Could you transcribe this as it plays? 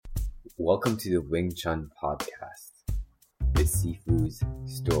Welcome to the Wing Chun podcast, the Sifu's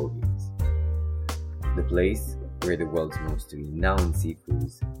Stories, the place where the world's most renowned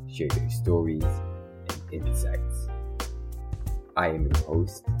Sifus share their stories and insights. I am your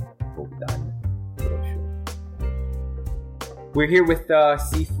host, Bogdan Rosho. We're here with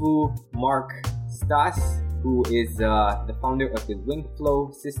Sifu Mark Stas, who is the founder of the Wing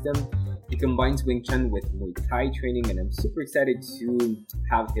Flow system. He combines Wing Chun with Muay Thai training, and I'm super excited to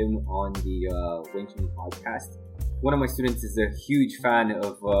have him on the Wing Chun podcast. One of my students is a huge fan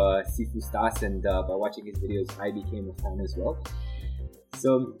of Sifu Stas, and by watching his videos, I became a fan as well.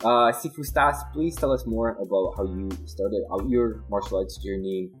 So, Sifu Stas, please tell us more about how you started out your martial arts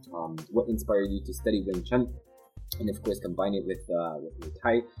journey, what inspired you to study Wing Chun, and of course combine it with Muay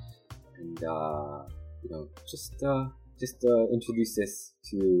Thai, and just introduce us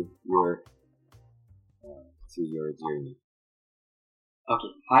to your journey.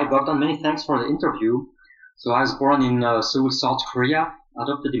 Okay. Hi, Bogdan. Many thanks for the interview. So I was born in Seoul, South Korea,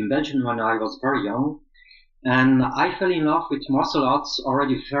 adopted in Belgium when I was very young. And I fell in love with martial arts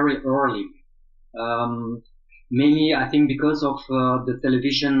already very early. Mainly, I think, because of the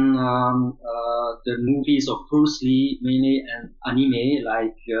television, the movies of Bruce Lee, mainly, and anime,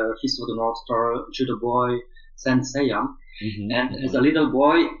 like Fist of the North Star, Judo Boy, Senseiya. And as a little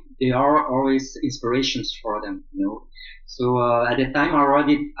boy, they are always inspirations for them, you know. So at that time,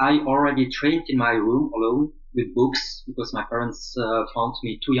 I already trained in my room alone with books because my parents found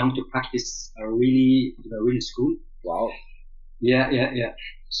me too young to practice really school. Wow. Yeah.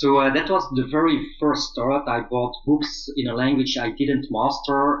 So that was the very first start. I bought books in a language I didn't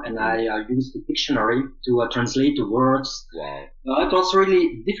master, and I used the dictionary to translate the words. Wow. It was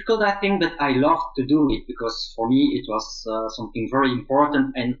really difficult, I think, but I loved to do it because for me it was something very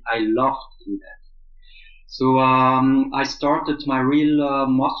important, and I loved to do that. So I started my real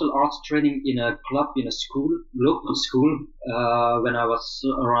martial arts training in a club, in a school, local school, when I was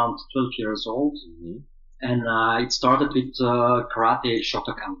around 12 years old. And it started with karate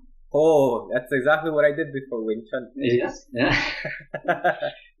Shotokan. Oh, that's exactly what I did before Wing Chun. Yes, yeah.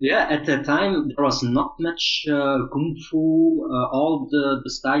 Yeah, at that time there was not much kung fu. All the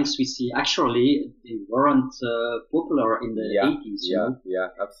styles we see, actually, they weren't popular in the 80s. Yeah,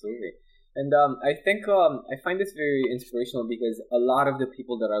 absolutely. And I think I find this very inspirational because a lot of the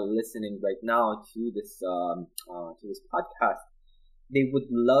people that are listening right now to this podcast, they would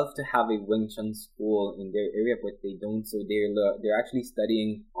love to have a Wing Chun school in their area, but they don't. So they're actually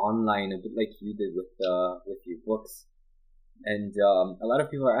studying online, a bit like you did with your books. And a lot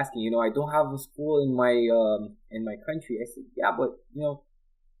of people are asking, I don't have a school in my country. I said, yeah, but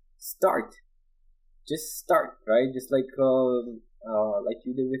just start, right? Just like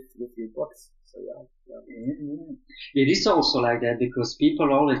you did with your books. So yeah. It is also like that because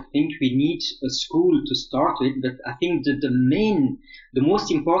people always think we need a school to start with, but I think the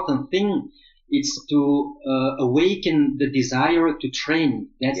most important thing is to awaken the desire to train.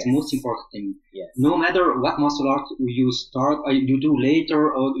 That's the most important thing. Yes. No matter what martial art you start, or you do later,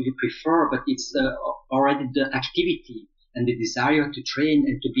 or you prefer, but it's already the activity and the desire to train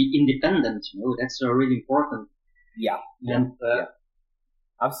and to be independent. That's really important. Yeah. And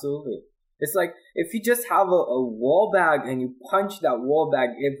absolutely. It's like if you just have a wall bag and you punch that wall bag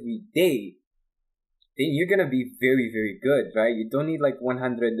every day, then you're gonna be very, very good, right? You don't need like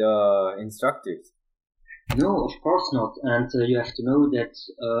 100 instructors. No, of course not. And you have to know that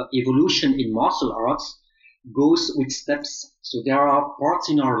evolution in martial arts goes with steps. So there are parts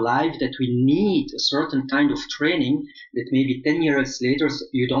in our life that we need a certain kind of training that maybe 10 years later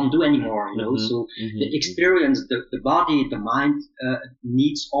you don't do anymore, So the experience, the body, the mind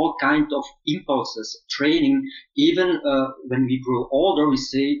needs all kinds of impulses, training. Even when we grow older, we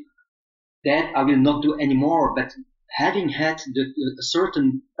say that I will not do anymore. But having had a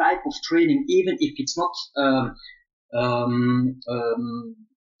certain type of training, even if it's not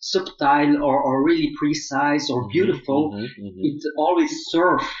subtle or really precise or beautiful, it always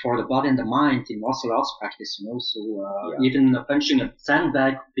serves for the body and the mind in martial arts practice, So even punching a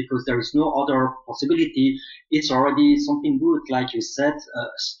sandbag because there is no other possibility, it's already something good. Like you said,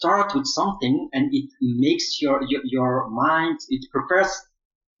 start with something and it makes your mind, it prepares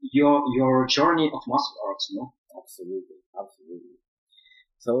your journey of martial arts, Absolutely.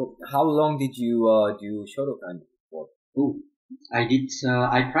 So how long did you do Shotokan for?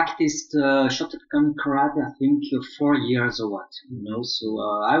 I practiced Shotokan karate, I think 4 years or what, So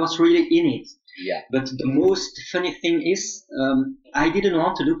I was really in it. Yeah. But the most funny thing is, I didn't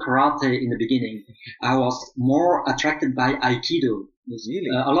want to do karate in the beginning. I was more attracted by Aikido. Really?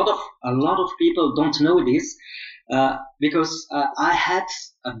 A lot of people don't know this. Because I had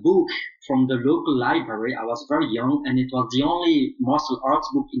a book from the local library. I was very young, and it was the only martial arts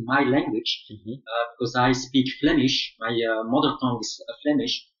book in my language, because I speak Flemish. My mother tongue is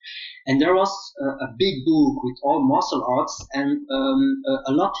Flemish. And there was a big book with all martial arts and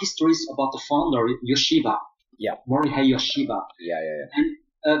a lot histories about the founder, Yoshiba. Yeah. Morihei Yoshiba. Yeah. And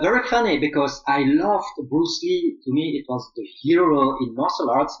very funny because I loved Bruce Lee. To me, it was the hero in martial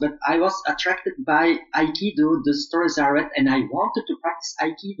arts, but I was attracted by Aikido, the stories I read, and I wanted to practice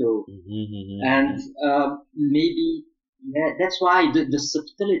Aikido. And maybe that's why the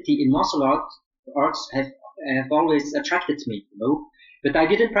subtlety in martial arts have always attracted me, you know. But I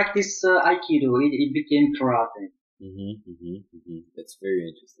didn't practice Aikido. It became karate. That's very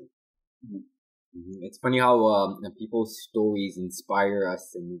interesting. It's funny how people's stories inspire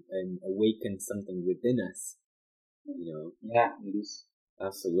us and awaken something within us. You know. Yeah, it is.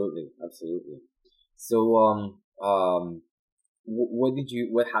 Absolutely. So,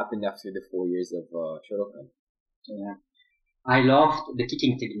 what happened after the 4 years of Shotokan? Yeah. I loved the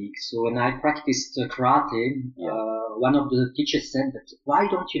kicking technique. So when I practiced karate, one of the teachers said that, why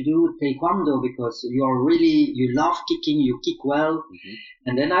don't you do taekwondo? Because you love kicking, you kick well.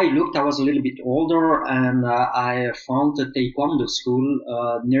 And then I looked, I was a little bit older, and I found a taekwondo school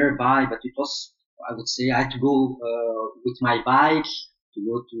nearby, but it was, I would say, I had to go with my bike to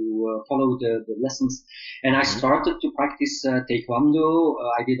go to follow the lessons. And I started to practice taekwondo.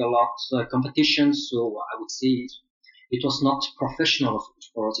 I did a lot of competitions, so I would say it was not professional, of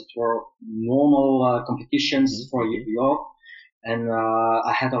course. It were normal competitions for York. And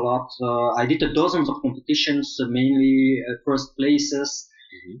I had a lot. I did dozens of competitions, mainly first places.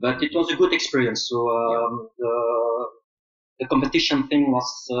 But it was a good experience. So the competition thing was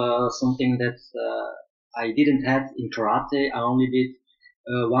something that I didn't have in karate. I only did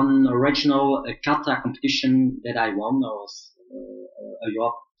one regional kata competition that I won. I was a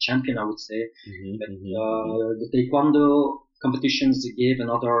York champion, I would say. But the taekwondo competitions gave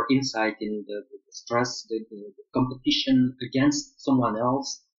another insight in the stress, the competition against someone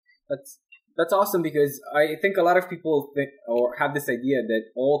else. That's awesome, because I think a lot of people think or have this idea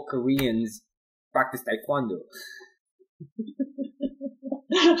that all Koreans practice taekwondo.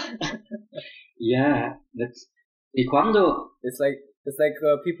 Yeah, that's taekwondo. It's like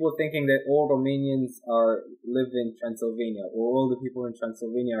people thinking that all Romanians live in Transylvania, or all the people in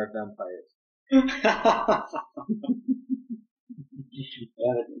Transylvania are vampires.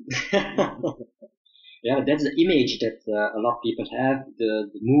 Yeah, that's the image that a lot of people have.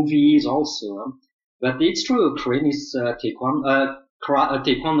 The movies also, but it's true. Korean is taekwondo.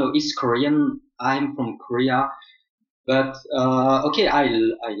 Taekwondo is Korean. I'm from Korea. But okay, I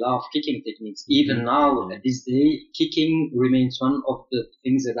love kicking techniques. Even now, at this day, kicking remains one of the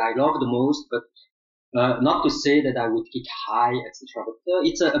things that I love the most. But not to say that I would kick high, etc. But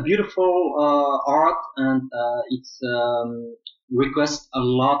it's a beautiful art, and it's requests a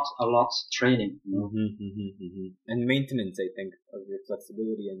lot training. You know? And maintenance, I think, of your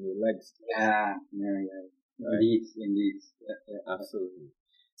flexibility and your legs. Yeah. Right. Indeed. Absolutely.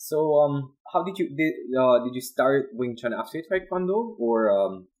 So, how did you start Wing Chun after Taekwondo,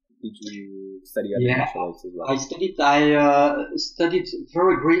 or did you study other martial arts as well? I studied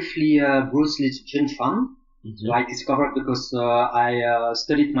very briefly Bruce Lee's Jin Fan. So I discovered because I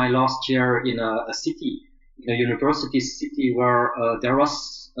studied my last year in a city, in a university city, where there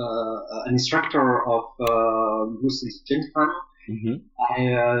was an instructor of Bruce Lee's Jin Fan. I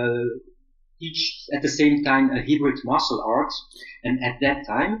teach at the same time a hybrid martial arts, and at that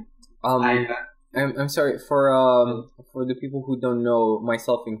time, I'm sorry for the people who don't know,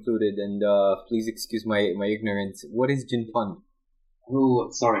 myself included, and please excuse my ignorance. What is Jin Fan? Oh,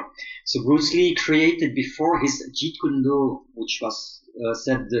 sorry. So Bruce Lee created before his Jeet Kune Do, which was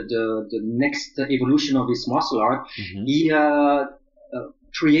said the next evolution of his martial art. He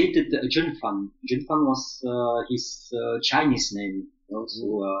created Jin Fan. Jin Fan was his Chinese name.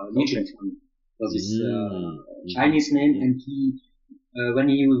 Li Jin Fan was his Chinese name, and he when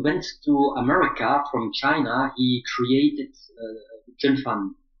he went to America from China, he created Jin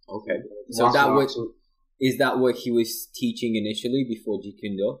Fan. Okay, is that what he was teaching initially before Jeet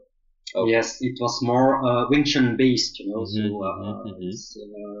Kune Do? Oh. Yes, it was more Wing Chun based, you know. It's,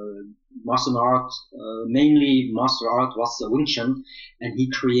 martial art, mainly martial art was Wing Chun, and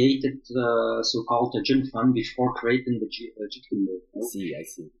he created so-called Jin Fan before creating the Jeet Kune Do. I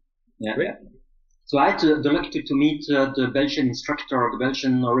see. Yeah. So I had the luck to meet the Belgian instructor, the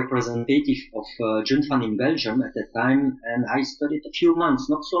Belgian representative of Junfan in Belgium at that time, and I studied a few months,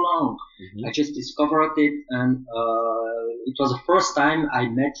 not so long. Mm-hmm. I just discovered it, and it was the first time I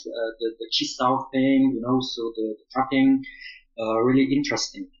met the Chisao thing, so the trapping, really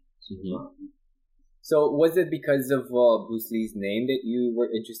interesting. Mm-hmm. So was it because of Bruce Lee's name that you were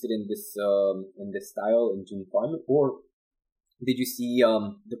interested in this style in Junfan, or did you see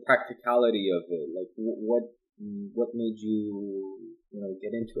the practicality of it? Like what made you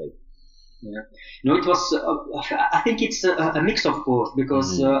get into it? Yeah, it was. I think it's a mix of both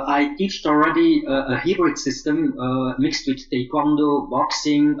because I teached already a hybrid system mixed with taekwondo,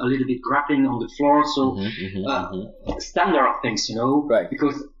 boxing, a little bit grappling on the floor. So standard things, right?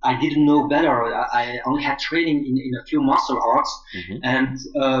 Because I didn't know better. I only had training in a few martial arts, and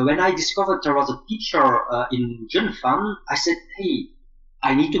when I discovered there was a teacher in Junfan, I said, "Hey,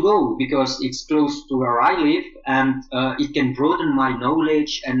 I need to go because it's close to where I live and it can broaden my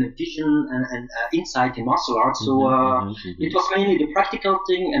knowledge and vision and insight in martial arts." So it was mainly the practical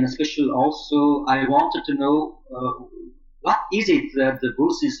thing, and especially also I wanted to know what is it that the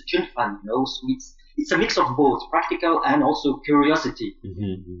Bruce is Junfan, So it's a mix of both practical and also curiosity.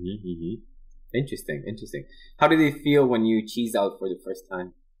 Interesting. How did it feel when you cheesed out for the first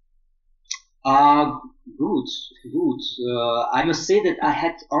time? Good. I must say that I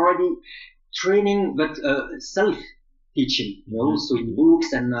had already training, but self-teaching, so in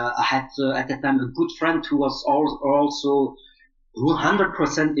books, and I had at that time a good friend who was also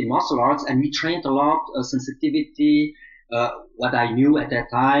 100% in martial arts, and we trained a lot, sensitivity, what I knew at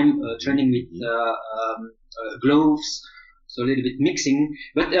that time, training with gloves. So a little bit mixing,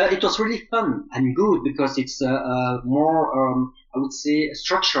 but it was really fun and good because it's more, I would say,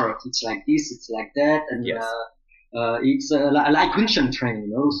 structured. It's like this, it's like that, and yes. It's like Wing Chun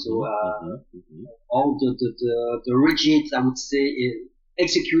training, So all the rigid, I would say,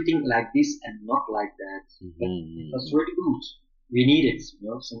 executing like this and not like that. But that's really good. We need it,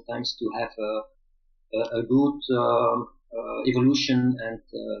 sometimes to have a good evolution and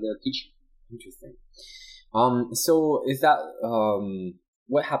the teaching. Interesting. So is that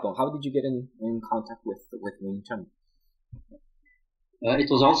what happened? How did you get in contact with Wing Chun? It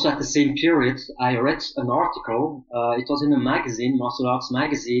was also at the same period. I read an article. It was in a magazine, martial arts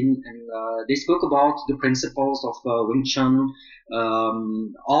magazine, and they spoke about the principles of Wing Chun.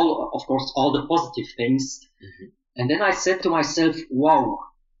 All the positive things. And then I said to myself, "Wow!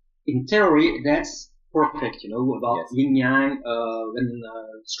 In theory, that's perfect, about yin yang, when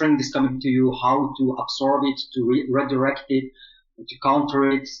strength is coming to you, how to absorb it, to redirect it, to counter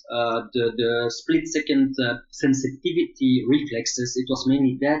it, the split second sensitivity reflexes. It was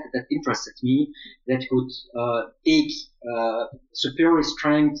mainly that interested me, that could take superior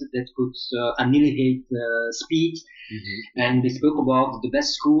strength, that could annihilate speed. And they spoke about the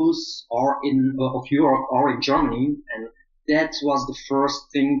best schools of Europe or in Germany, and that was the first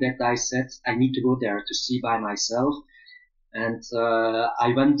thing that I said, I need to go there to see by myself. And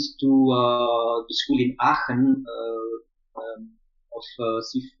I went to the school in Aachen of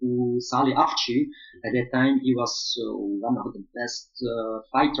Sifu Salih Afci. At that time, he was one of the best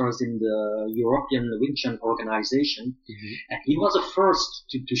fighters in the European Wing Chun organization. And he was the first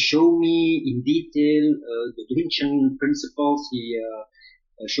to show me in detail the Wing Chun principles. He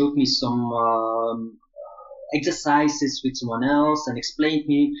showed me some exercises with someone else and explained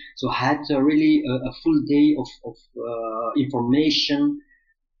me. So I had really a full day of information,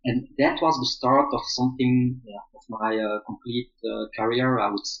 and that was the start of something of my complete career, I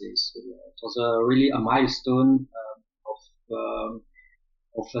would say. So it was really a milestone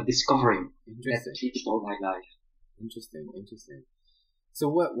of discovering that changed all my life. Interesting. So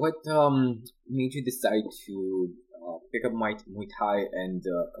what made you decide to pick up Muay Thai and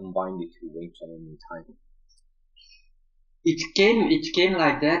combine the two, Wing Chun and Muay Thai? It came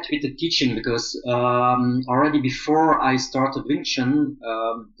like that with the teaching, because already before I started Wing Chun,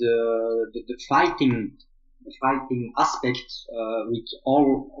 the fighting aspect with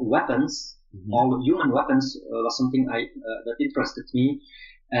all weapons, all human weapons, was something that interested me.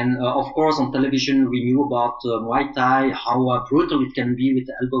 And of course, on television we knew about Muay Thai, how brutal it can be with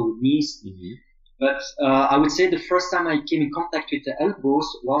the elbow knees. But I would say the first time I came in contact with the elbows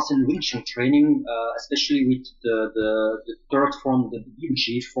was in Wing Chun training, especially with the third form, the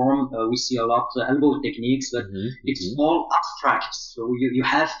Bianchi form. We see a lot of elbow techniques, but it's all abstract. So you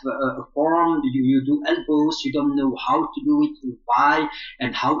have a form, you do elbows, you don't know how to do it, why,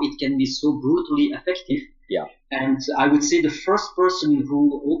 and how it can be so brutally effective. Yeah. And I would say the first person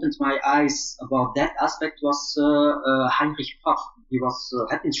who opened my eyes about that aspect was Heinrich Pfaff. He was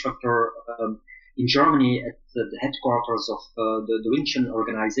head instructor in Germany at the headquarters of the Wing Chun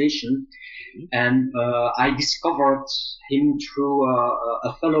organization. And I discovered him through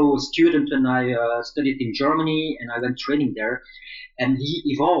a fellow student when I studied in Germany, and I went training there. And he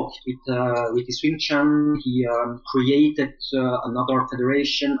evolved with his Wing Chun. He created another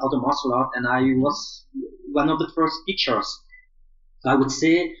federation, other martial art, and I was one of the first teachers. I would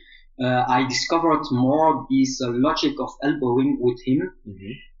say I discovered more this logic of elbowing with him,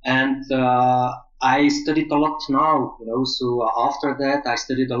 and I studied a lot now, so after that I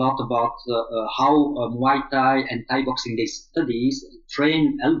studied a lot about how Muay Thai and Thai boxing they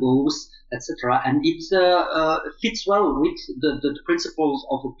train elbows, etc. And it fits well with the principles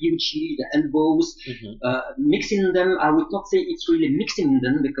of PUG, the elbows, mixing them. I would not say it's really mixing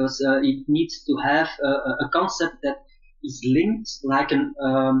them because it needs to have a concept that is linked like an,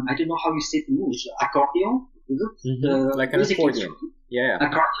 I don't know how you say it in English, accordion? Is it? Like an accordion. Yeah.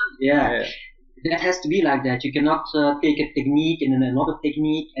 Accordion, yeah. That has to be like that. You cannot take a technique and then another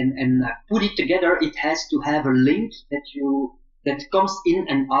technique and put it together. It has to have a link that comes in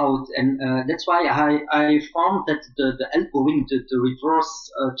and out. And that's why I found that the elbowing, the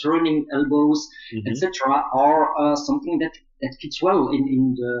reverse turning elbows, etc., are something that fits well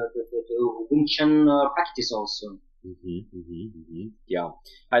in the Wing Chun practice also. Yeah,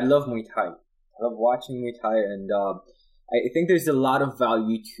 I love Muay Thai. I love watching Muay Thai, and I think there's a lot of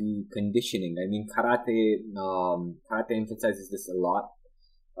value to conditioning. I mean, karate emphasizes this a lot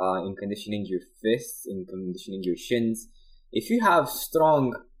in conditioning your fists, in conditioning your shins. If you have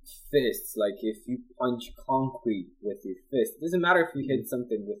strong fists, like if you punch concrete with your fist, it doesn't matter if you hit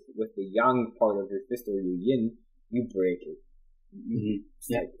something with the yang part of your fist or your yin, you break it.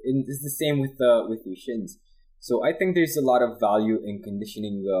 And it's the same with your shins. So I think there's a lot of value in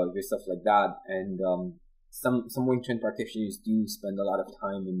conditioning yourself like that, and some Wing Chun practitioners do spend a lot of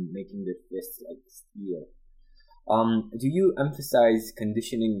time in making their fists like steel. Do you emphasize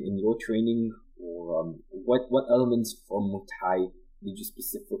conditioning in your training, or what elements from Muay Thai did you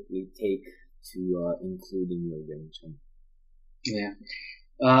specifically take to include in your Wing Chun?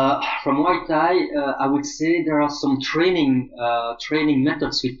 From Muay Thai, I would say there are some training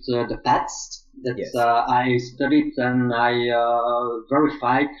methods with the pads that I studied and I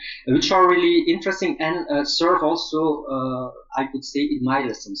verified, which are really interesting and serve also, I could say, in my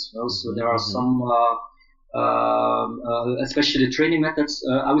lessons. So there are some, especially training methods.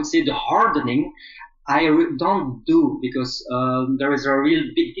 I would say the hardening I don't do because there is a real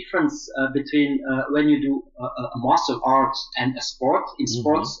big difference between when you do a martial art and a sport. In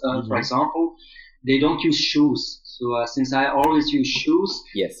sports, for example, they don't use shoes. So since I always use shoes,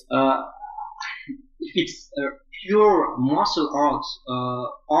 if it's pure martial art,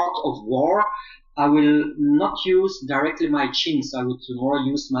 art of war, I will not use directly my chins. I would more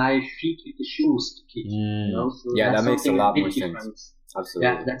use my feet with the shoes to kick. So that makes a lot more sense. Absolutely.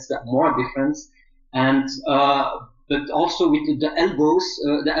 Yeah, that's the more difference. And but also with the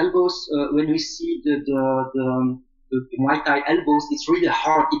elbows, when we see the Muay Thai elbows, it's really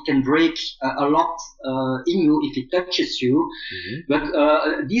hard. It can break a lot in you if it touches you. But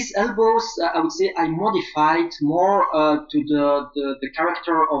these elbows, I would say, I modified more to the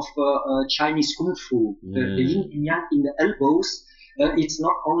character of Chinese Kung Fu. The yin and yang in the elbows, it's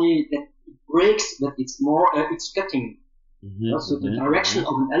not only that it breaks, but it's more, it's cutting. So the direction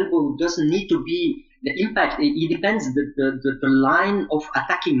of an elbow doesn't need to be the impact. It depends the line of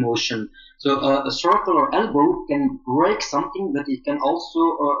attacking motion. So a circular elbow can break something, but it can also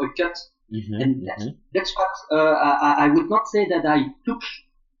cut. And that's what I would not say that I took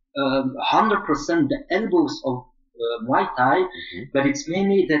 100% the elbows of Muay Thai, but it's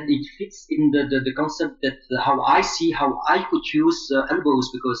mainly that it fits in the concept that how I see how I could use elbows,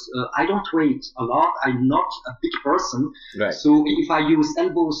 because I don't weight a lot. I'm not a big person, so if I use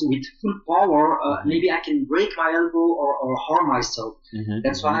elbows with full power, maybe I can break my elbow or harm myself.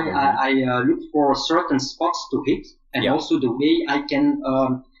 That's why I look for certain spots to hit, and also the way I can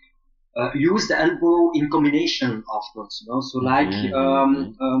use the elbow in combination afterwards. So like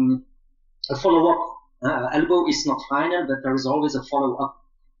a follow-up. Elbow is not final, but there is always a follow-up.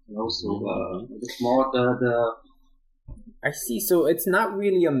 So it's more the. I see. So it's not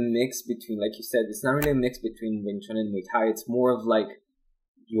really a mix between, like you said, it's not really a mix between Wing Chun and Muay Thai. It's more of like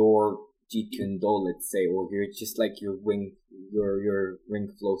your Jeet Kune Do, let's say, or you're just like your ring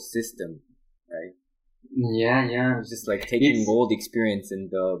flow system, right? Yeah. It's just like taking old experience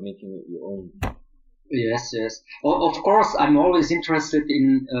and making it your own. Yes. Of course, I'm always interested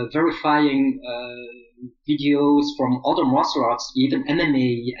in verifying videos from other martial arts, even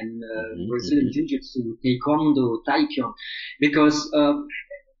MMA and Brazilian Jiu-Jitsu, Taekwondo, Taikion, because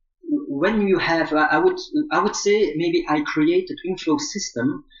when you have, I would say maybe I created Wing Flow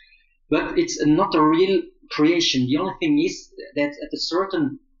system, but it's not a real creation. The only thing is that at a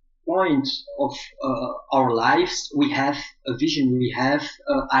certain point of our lives, we have a vision, we have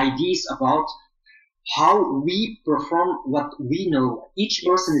ideas about how we perform what we know. Each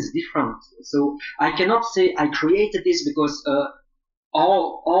person is different. So I cannot say I created this because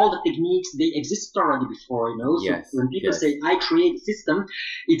all the techniques, they existed already before, you know. Yes, so when people yes. say I create system,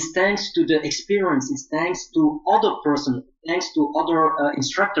 it's thanks to the experience, it's thanks to other person, thanks to other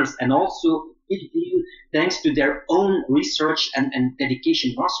instructors, and also thanks to their own research and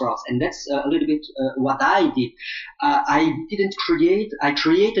dedication martial arts. And that's a little bit what I did. I didn't create, I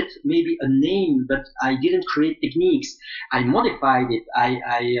created maybe a name, but I didn't create techniques. I modified it. I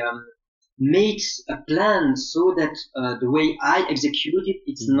made a plan so that the way I execute it,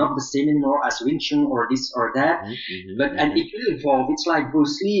 it's not the same anymore as Wing Chun or this or that. And it will evolve. It's like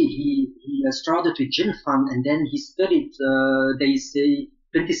Bruce Lee. He started with Jin Fan, and then he studied, they say,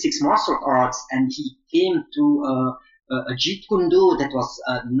 26 martial arts, and he came to a Jeet Kune Do that was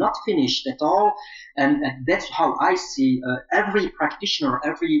not finished at all. And that's how I see every practitioner,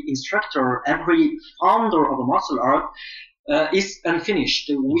 every instructor, every founder of a martial art is unfinished.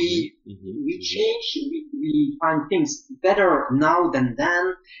 We change, we find things better now than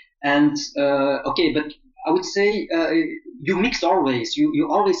then. And okay, but I would say you mix always. You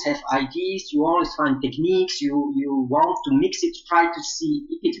always have ideas. You always find techniques. You want to mix it. Try to see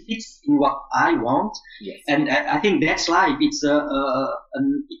if it fits in what I want. Yes. And I think that's life. It's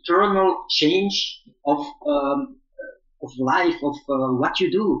an eternal change of life, of what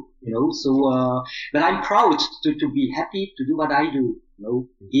you do. You know. So, but I'm proud to be happy to do what I do. You know,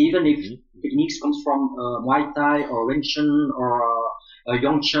 even if techniques comes from Muay Thai or Wing Chun or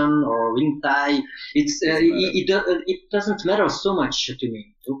Yong Chun or Wing Tai, it doesn't matter so much to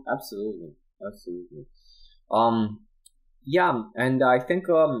me. Absolutely. Yeah, and I think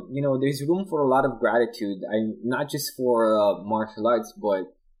there's room for a lot of gratitude. Not just for martial arts,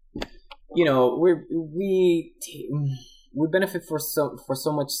 but we benefit for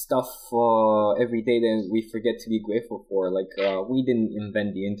so much stuff every day that we forget to be grateful for. Like we didn't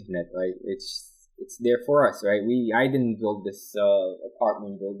invent the internet, right? It's there for us, right? I didn't build this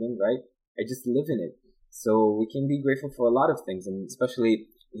apartment building, right? I just live in it. So we can be grateful for a lot of things, and especially,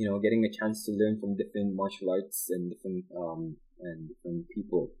 getting a chance to learn from different martial arts and different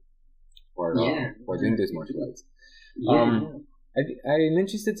people who are doing those martial arts. I'm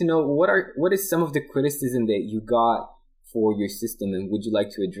interested to know what is some of the criticism that you got for your system, and would you like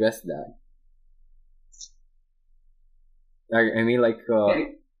to address that? I mean, like.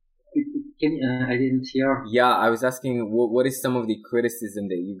 I didn't hear. Yeah, I was asking what is some of the criticism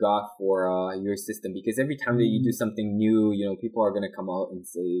that you got for your system? Because every time that you do something new, people are gonna come out and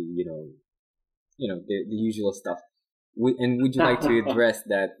say, the usual stuff. And would you like to address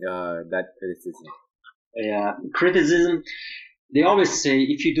that criticism? Yeah, criticism. They always say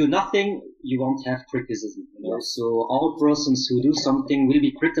if you do nothing, you won't have criticism. So all persons who do something will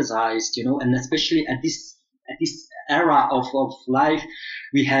be criticized. And especially at this era of life,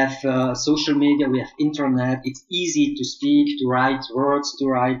 we have social media, we have internet. It's easy to speak, to write words, to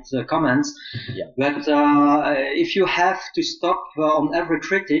write comments. Yeah. But if you have to stop on every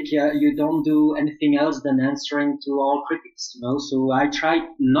critic, you don't do anything else than answering to all critics. So I try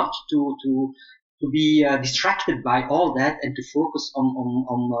not to be distracted by all that and to focus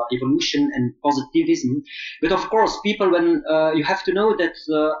on evolution and positivism. But of course, people, when you have to know that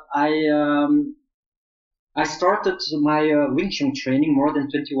I started my Wing Chun training more than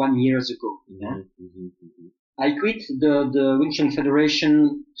 21 years ago. I quit the Wing Chun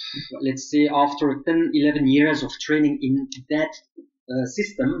Federation, let's say, after 10, 11 years of training in that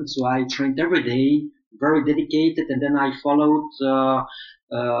system. So I trained every day, very dedicated, and then I followed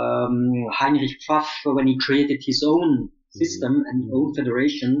Heinrich Pfaff when he created his own system and his own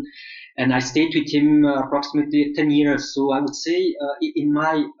federation. And I stayed with him approximately 10 years. So I would say in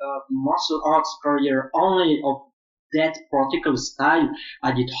my martial arts career, only of that particular style,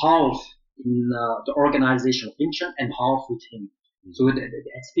 I did half in the organization of Wing Chun and half with him. So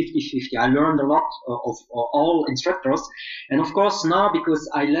that's 50-50. I learned a lot of all instructors. And of course now, because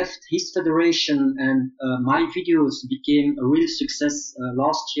I left his federation and my videos became a real success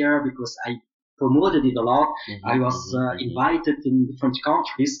last year because I promoted it a lot. I was invited in different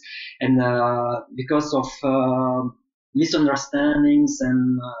countries, and because of misunderstandings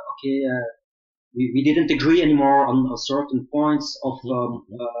and we didn't agree anymore on certain points of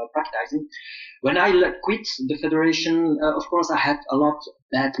practicing. When I quit the federation, of course, I had a lot of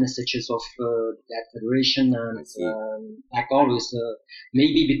bad messages of that federation, and like always,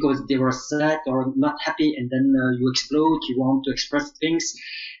 maybe because they were sad or not happy, and then you explode, you want to express things,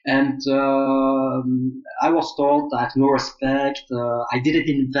 and I was told I have no respect, I didn't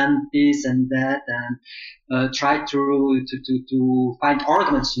invent this and that, and tried to find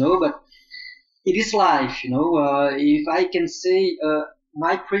arguments, but it is life, if I can say,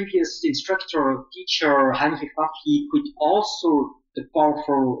 my previous instructor, teacher, Heinrich Pfaff, he quit also the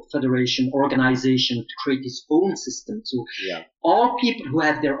powerful federation organization to create his own system. So all people who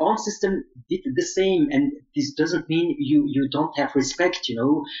have their own system did the same, and this doesn't mean you don't have respect,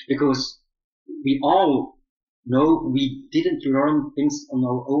 because we all know we didn't learn things on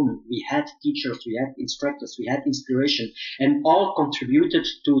our own. We had teachers, we had instructors, we had inspiration, and all contributed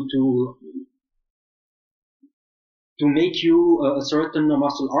to make you a certain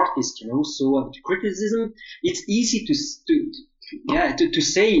martial artist, So criticism, it's easy to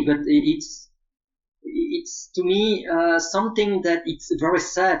say, but it's to me something that it's very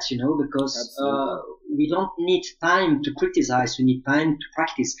sad, because we don't need time to criticize. We need time to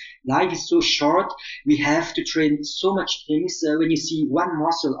practice. Life is so short. We have to train so much things. When you see one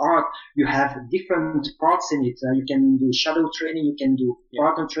martial art, you have different parts in it. You can do shadow training. You can do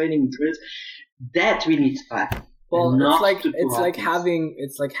partner training, drills. That we need time. Well,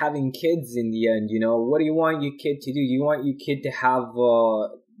 it's like having kids in the end, What do you want your kid to do? Do you want your kid to have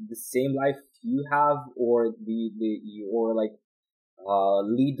the same life you have, or lead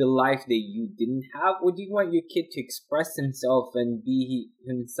the life that you didn't have, or do you want your kid to express himself and be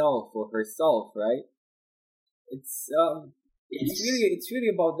himself or herself, right? It's really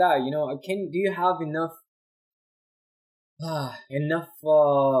about that, do you have enough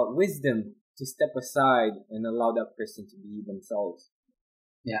wisdom to step aside and allow that person to be themselves?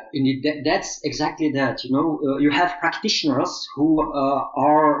 Yeah, indeed, that's exactly that. You have practitioners who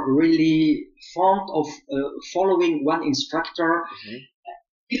are really fond of following one instructor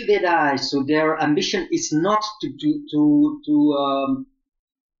till they die. So their ambition is not to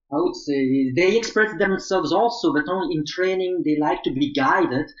I would say they express themselves also, but only in training. They like to be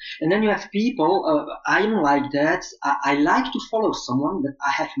guided. And then you have people, I'm like that. I like to follow someone, but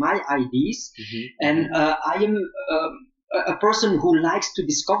I have my ideas, and I am a person who likes to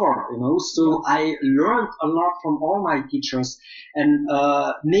discover, So I learned a lot from all my teachers, and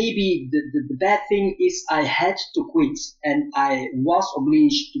maybe the bad thing is I had to quit, and I was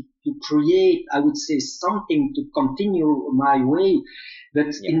obliged to create, I would say, something to continue my way.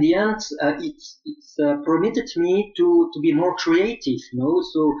 But in the end, it's permitted me to be more creative,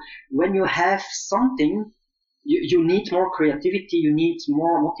 So when you have something, you need more creativity, you need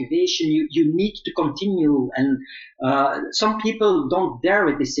more motivation, you need to continue. And some people don't dare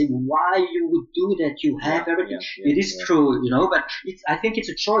it. They say, why you would do that? You have everything. It is true, but I think it's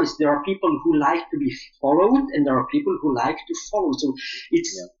a choice. There are people who like to be followed, and there are people who like to follow. So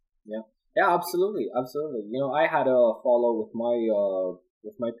it's Yeah, absolutely. I had a follow with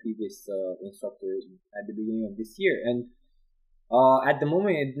my previous instructor at the beginning of this year, and at the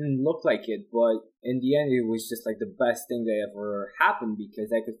moment it didn't look like it, but in the end it was just like the best thing that ever happened,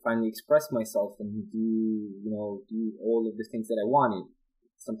 because I could finally express myself and do all of the things that I wanted,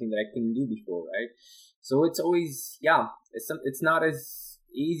 something that I couldn't do before, right? So it's always it's not as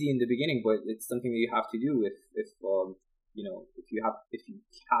easy in the beginning, but it's something that you have to do if you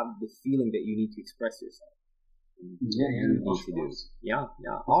have the feeling that you need to express yourself.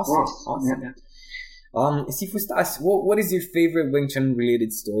 Awesome. Sifu Stas, what is your favorite Wing Chun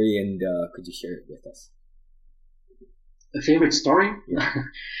related story, and could you share it with us? A favorite story?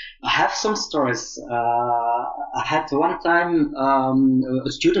 I have some stories. I had one time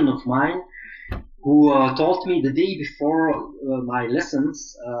a student of mine who told me the day before my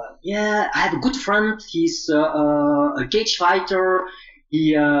lessons, I have a good friend, he's a cage fighter,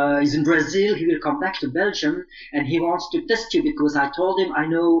 he is in Brazil, he will come back to Belgium, and he wants to test you, because I told him, I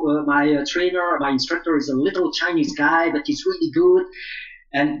know my trainer, my instructor is a little Chinese guy, but he's really good.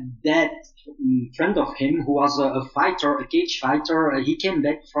 And that friend of him, who was a fighter, a cage fighter, he came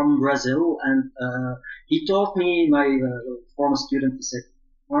back from Brazil, and he told me, my former student, he said,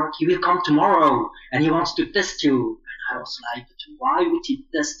 Mark, he will come tomorrow and he wants to test you. And I was like, why would he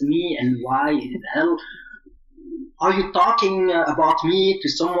test me, and why in the hell are you talking about me to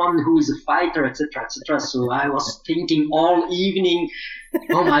someone who is a fighter, etc., etc.? So I was thinking all evening,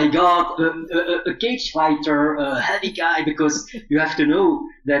 oh my God, a cage fighter, a heavy guy, because you have to know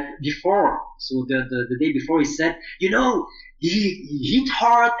that before, so the day before, he said, he hit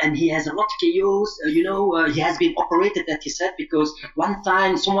hard and he has a lot of KOs. He has been operated, that he said, because one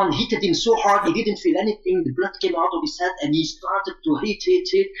time someone hit him so hard he didn't feel anything. The blood came out of his head and he started to hit.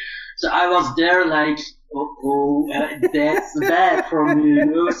 So I was there like, that's bad for me,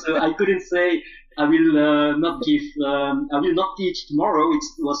 So I couldn't say, I will not teach tomorrow. It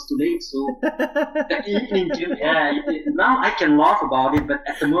was too late. So the evening, now I can laugh about it, but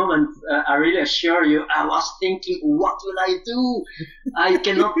at the moment, I really assure you, I was thinking, what will I do? I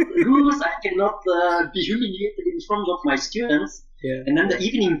cannot lose. I cannot be humiliated in front of my students. Yeah. And then the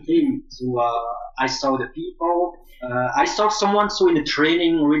evening came. So I saw the people. I saw someone in the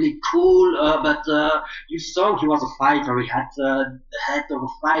training, really cool, but you saw he was a fighter. He had the head of a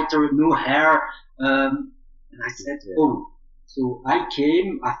fighter, no hair. And I said, So I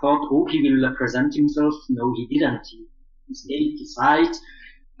came. I thought, he will present himself. No, he didn't. He stayed aside.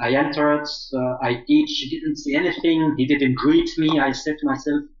 I entered. I teach. He didn't say anything. He didn't greet me. I said to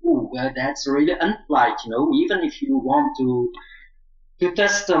myself, that's really unpolite. Even if you want to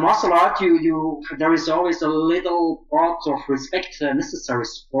test martial art, there is always a little part of respect necessary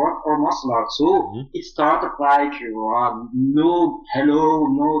sport or martial art. So it started like, no hello,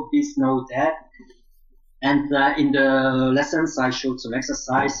 no this, no that. And in the lessons, I showed some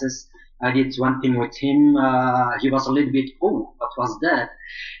exercises. I did one thing with him. He was a little bit, what was that?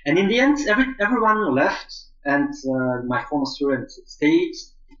 And in the end, everyone left, and my former student stayed,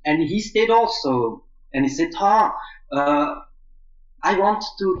 and he stayed also. And he said, I want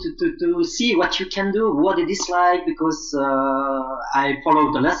to see what you can do, what it is like, because I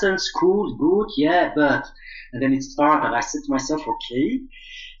followed the lessons, cool, good, yeah, but, and then it started. I said to myself, okay,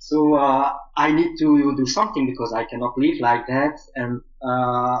 so I need to do something because I cannot live like that. And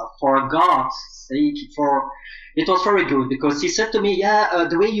for God's sake, it was very good because he said to me,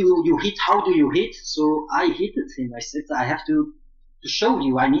 the way you hit, how do you hit? So I hit him. I said, I have to show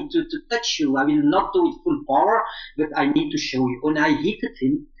you. I need to touch you. I will not do it full power, but I need to show you. And I hit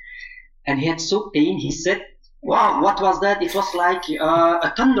him, and he had so pain. He said, wow, what was that? It was like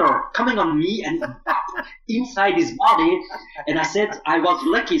a thunder coming on me and inside his body. And I said, I was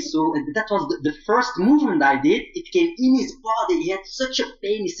lucky. So that was the first movement I did. It came in his body. He had such a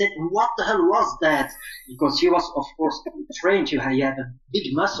pain. He said, what the hell was that? Because he was, of course, trained. He had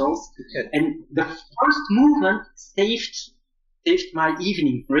big muscles. And the first movement saved my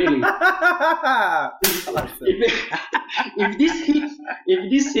evening, really. if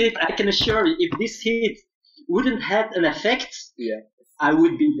this hit, I can assure you, if this hit wouldn't have an effect, I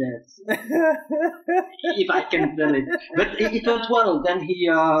would be dead. If I can tell it. But it went well. Then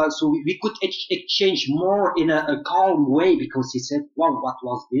so we could exchange more in a calm way because he said, wow, what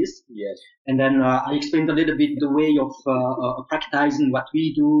was this? Yes. And then I explained a little bit the way of practicing what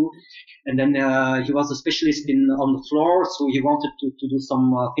we do. And then he was a specialist on the floor, so he wanted to do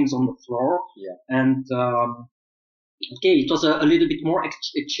some things on the floor. Yeah. And it was a little bit more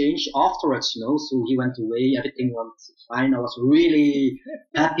exchange afterwards, So he went away, everything went fine. I was really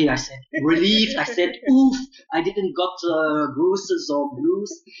happy. I said, relieved. I said, oof, I didn't got bruises or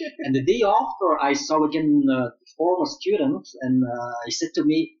blues. And the day after, I saw again the former student, and he said to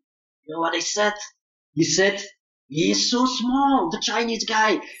me, you know what I said? He said, he is so small, the Chinese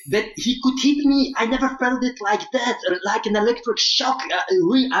guy, but he could hit me. I never felt it like that, like an electric shock.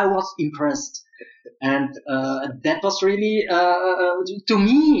 I was impressed. And that was really, to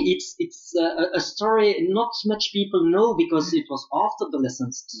me, it's a story not much people know because it was after the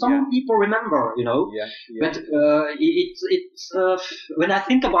lessons. Some people remember, Yeah. But when I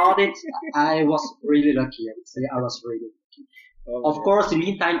think about it, I was really lucky. I would say I was really lucky. Of course, in the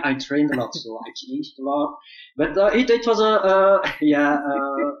meantime, I trained a lot, so I changed a lot. But it was a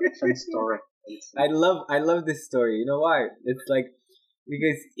fun story. I love this story. You know why? It's like,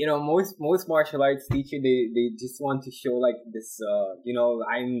 because most martial arts teacher they just want to show like this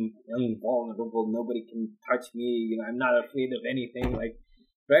I'm invulnerable, nobody can touch me, I'm not afraid of anything, like,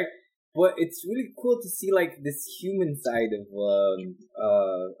 right? But it's really cool to see like this human side of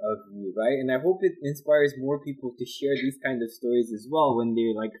you, right? And I hope it inspires more people to share these kind of stories as well when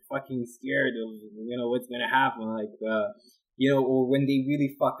they're like fucking scared of what's gonna happen, like or when they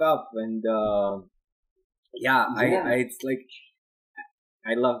really fuck up. And it's like,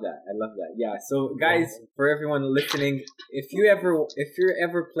 I love that. Yeah. So guys, for everyone listening, if you're ever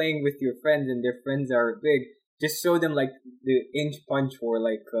playing with your friends and their friends are big, just show them like the inch punch or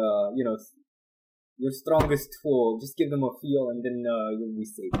like your strongest tool. Just give them a feel, and then you'll be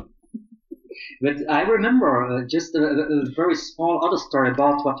safe. But I remember just a very small other story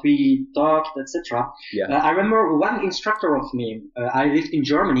about what we talked, etc. Yeah. I remember one instructor of me. I lived in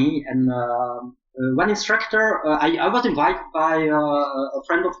Germany, and one instructor, I was invited by a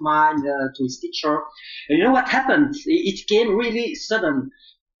friend of mine to his teacher. And you know what happened? It came really sudden.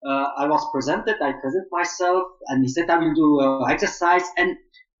 I present myself, and he said I will do exercise, and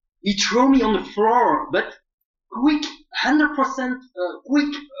he threw me on the floor, but quick, 100%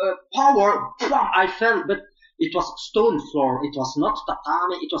 quick power. I fell, but it was stone floor. It was not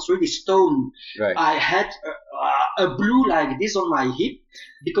tatami. It was really stone. Right. I had a blue like this on my hip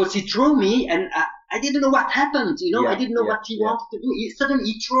because he threw me, and I didn't know what happened. You know, I didn't know what he wanted to do. Suddenly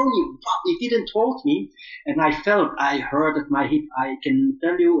he threw me. He didn't hold me, and I hurt at my hip. I can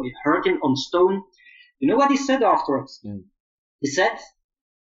tell you, it hurting on stone. You know what he said afterwards? He said,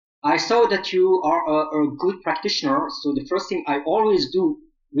 I saw that you are a good practitioner, so the first thing I always do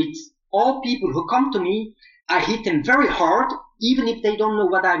with all people who come to me, I hit them very hard, even if they don't know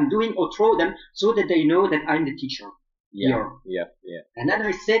what I'm doing, or throw them, so that they know that I'm the teacher. Yeah. And then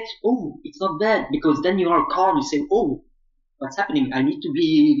I said, oh, it's not bad, because then you are calm, you say, oh, what's happening? I need to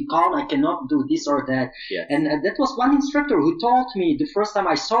be calm, I cannot do this or that. Yes. And that was one instructor who taught me the first time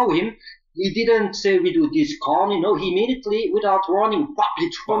I saw him. He didn't say we do this calm, you know, he immediately, without warning,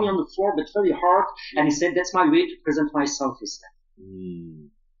 he threw me on the floor, but very hard, and he said, that's my way to present myself, he said.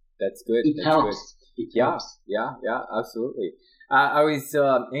 That's good. It helps. It helps. Yeah, absolutely. I was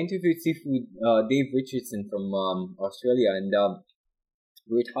interviewed Seafood Dave Richardson from Australia, and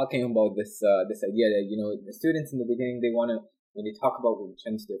we were talking about this idea that, you know, the students in the beginning, they want to, when they talk about Wing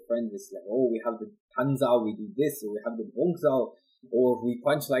Chun to their friends, it's like, oh, we have the Tanzao, we do this, or we have the Bongzao, or we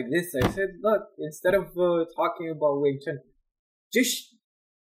punch like this. I said, look, instead of talking about Wing Chun, just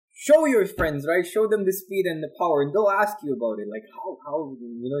show your friends, right? Show them the speed and the power, and they'll ask you about it. Like, how,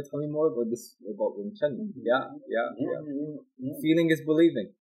 you know, tell me more about this, about Wing Chun. Yeah. Feeling is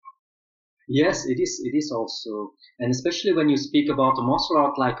believing. Yes, it is also, and especially when you speak about a martial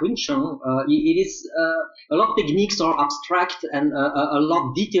art like Wing Chun, it is a lot of techniques are abstract and a lot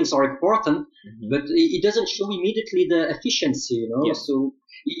of details are important, but it doesn't show immediately the efficiency, you know. Yes. So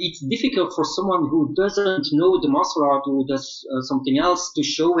it's difficult for someone who doesn't know the martial art, who does something else, to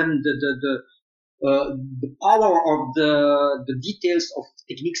show him the power of the details of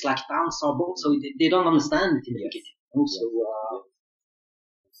techniques like Tan Sabon, so they don't understand it in the beginning. Also.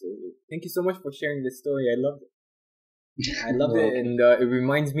 Absolutely. Thank you so much for sharing this story. I loved it. I loved it, and it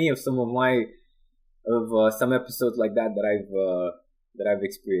reminds me of some episodes like that I've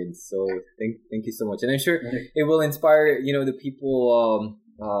experienced. So thank you so much, and I'm sure it will inspire, you know, the people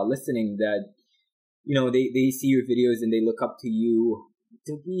listening that, you know, they see your videos and they look up to you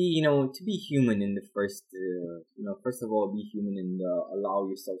to be, you know, to be human in the first, you know, first of all, be human and allow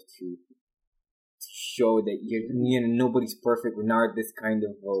yourself to show that you know, nobody's perfect. We're not this kind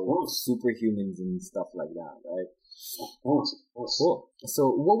of superhumans and stuff like that, right? Of course. Cool. So,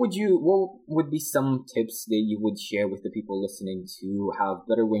 what would be some tips that you would share with the people listening to have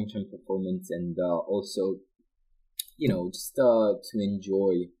better Wing Chun performance, and also, you know, just to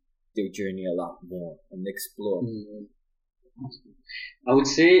enjoy their journey a lot more and explore? I would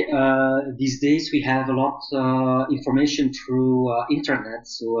say these days we have a lot information through internet.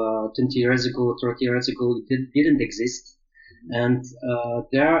 So 20 years ago, 30 years ago, it didn't exist. And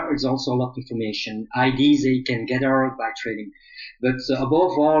there is also a lot of information, ideas they can gather by training. But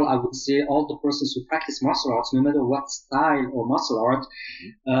above all, I would say all the persons who practice martial arts, no matter what style or martial art,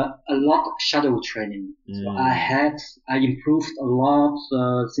 a lot of shadow training. So I improved a lot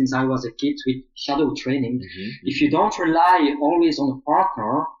since I was a kid with shadow training. If you don't rely always on a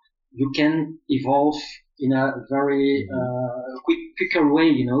partner, you can evolve in a very quicker way,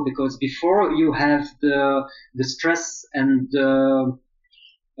 you know, because before you have the stress and the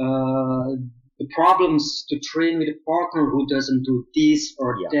problems to train with a partner who doesn't do this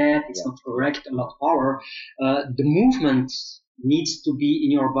or that, it's not correct, a lot of power. The movement needs to be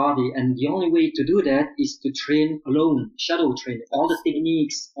in your body, and the only way to do that is to train alone, shadow train. All the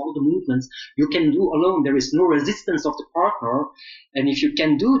techniques, all the movements you can do alone. There is no resistance of the partner, and if you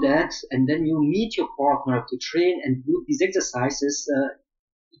can do that, and then you meet your partner to train and do these exercises,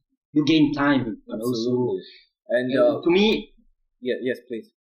 you gain time. Absolutely. And to me, yes, please.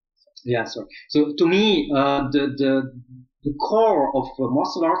 Yeah, sorry. So to me, the core of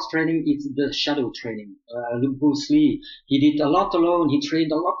martial arts training is the shadow training. Look, Bruce Lee, he did a lot alone. He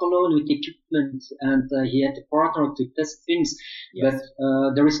trained a lot alone with equipment, and he had a partner to test things. But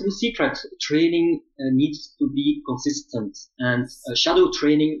there is no secret. Training needs to be consistent, and shadow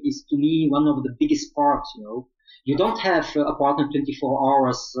training is, to me, one of the biggest parts. You know, you don't have a partner 24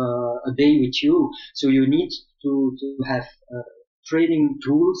 hours a day with you, so you need to have training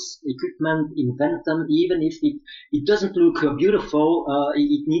tools, equipment, invent them, even if it doesn't look beautiful,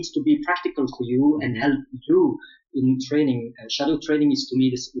 it needs to be practical for you and help you in training. Shadow training is to me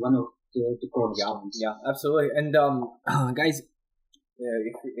this one of the cornerstones. Yeah, absolutely. And guys,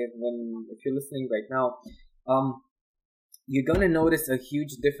 if you're listening right now, you're gonna notice a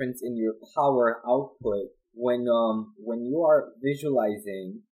huge difference in your power output when you are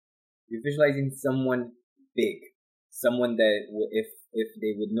visualizing. You're visualizing someone big, someone that if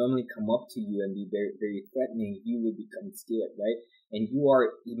they would normally come up to you and be very, very threatening, you would become scared, right? And you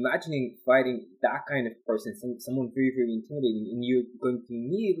are imagining fighting that kind of person, someone very, very intimidating, and you're going to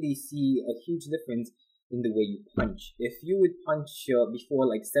immediately see a huge difference in the way you punch. If you would punch before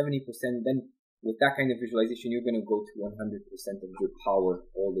like 70%, then with that kind of visualization, you're going to go to 100% of your power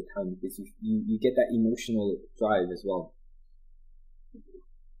all the time because you get that emotional drive as well.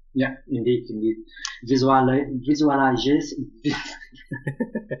 Yeah, indeed. Visualization.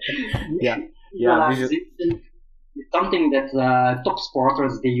 Yeah. Visualization is something that top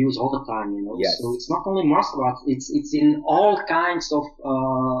sporters they use all the time. Yes. So it's not only martial arts; it's in all kinds of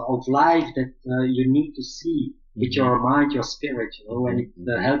life that you need to see with your mind, your spirit. And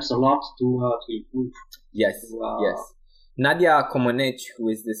it helps a lot to improve. Yes. Yes. Nadia Comaneci, who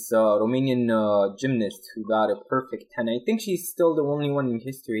is this Romanian gymnast who got a perfect 10. I think she's still the only one in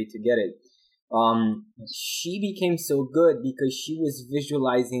history to get it. She became so good because she was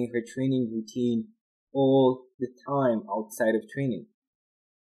visualizing her training routine all the time outside of training.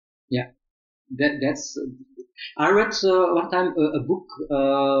 Yeah, that's. I read one time a book.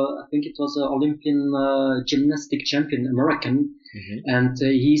 I think it was an Olympian gymnastic champion, American, and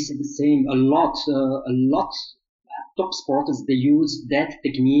he said the same. A lot. Top sporters they use that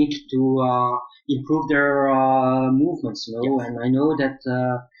technique to improve their movements, Yes. And I know that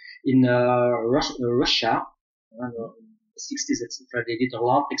in Russia, in the 60s, etc., they did a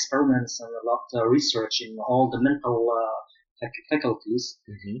lot of experiments and a lot of research in all the mental faculties,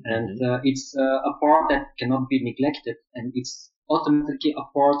 and it's a part that cannot be neglected, and it's automatically a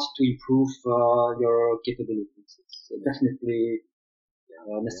part to improve your capabilities. It's definitely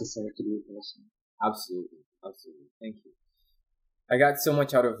necessary to do it also. Absolutely. Thank you. I got so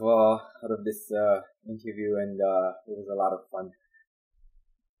much out of this interview, and it was a lot of fun.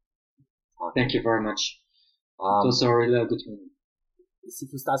 Thank you very much. It was a really good one.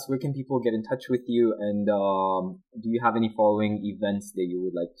 Sifu Stas, where can people get in touch with you, and do you have any following events that you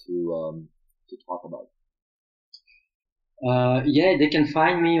would like to talk about? Yeah, they can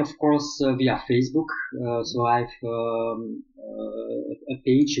find me, of course, via Facebook. So I have a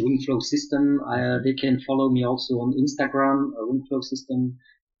page, Wingflow System. They can follow me also on Instagram, Wingflow System.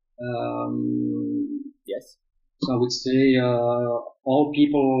 Yes. So I would say all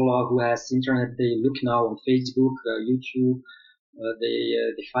people who has internet, they look now on Facebook, YouTube.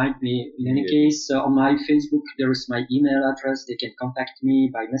 They find me. In any case, on my Facebook, there is my email address. They can contact me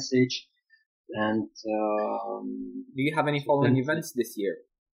by message. And do you have any following events this year?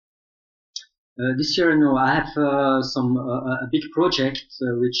 This year, no. I have a big project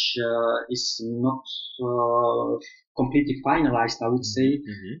which is not completely finalized, I would say.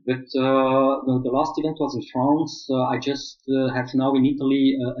 But no, the last event was in France. I just have now in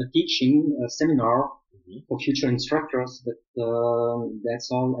Italy a teaching seminar for future instructors. But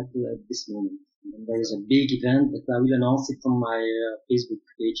that's all at this moment. And there is a big event, but I will announce it on my Facebook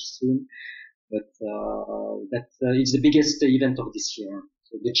page soon. But it's the biggest event of this year.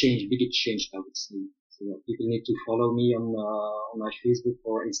 So biggest change, I would say. So people need to follow me on my Facebook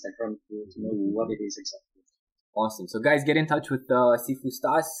or Instagram to know what it is exactly. Awesome. So guys, get in touch with Sifu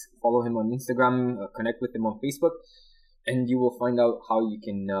Stas. Follow him on Instagram. Connect with him on Facebook, and you will find out how you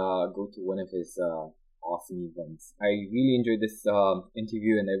can go to one of his awesome events. I really enjoyed this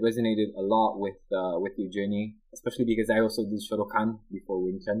interview, and I resonated a lot with your journey, especially because I also did Shotokan before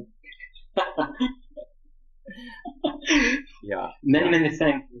Wing Chun. Yeah. Many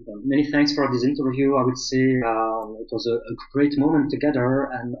thanks. Many thanks for this interview. I would say it was a great moment together,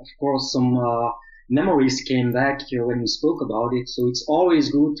 and of course some memories came back when we spoke about it. So it's always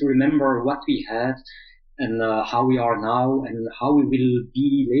good to remember what we had and how we are now and how we will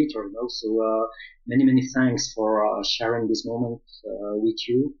be later. So many thanks for sharing this moment with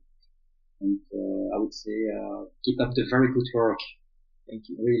you, and I would say keep up the very good work. Thank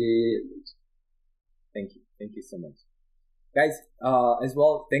you. Really. Thank you so much. Guys, as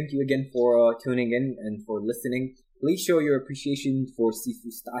well, thank you again for tuning in and for listening. Please show your appreciation for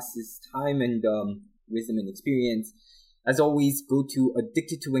Sifu Stas's time and wisdom and experience. As always, go to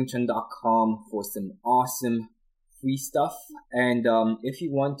addictedtowingchun.com for some awesome free stuff. And if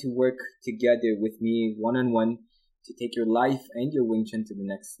you want to work together with me one-on-one, to take your life and your Wing Chun to the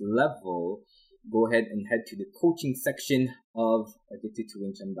next level, go ahead and head to the coaching section of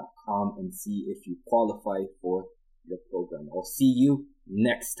addictedtowingchun.com and see if you qualify for the program. I'll see you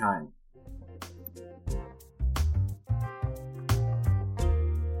next time.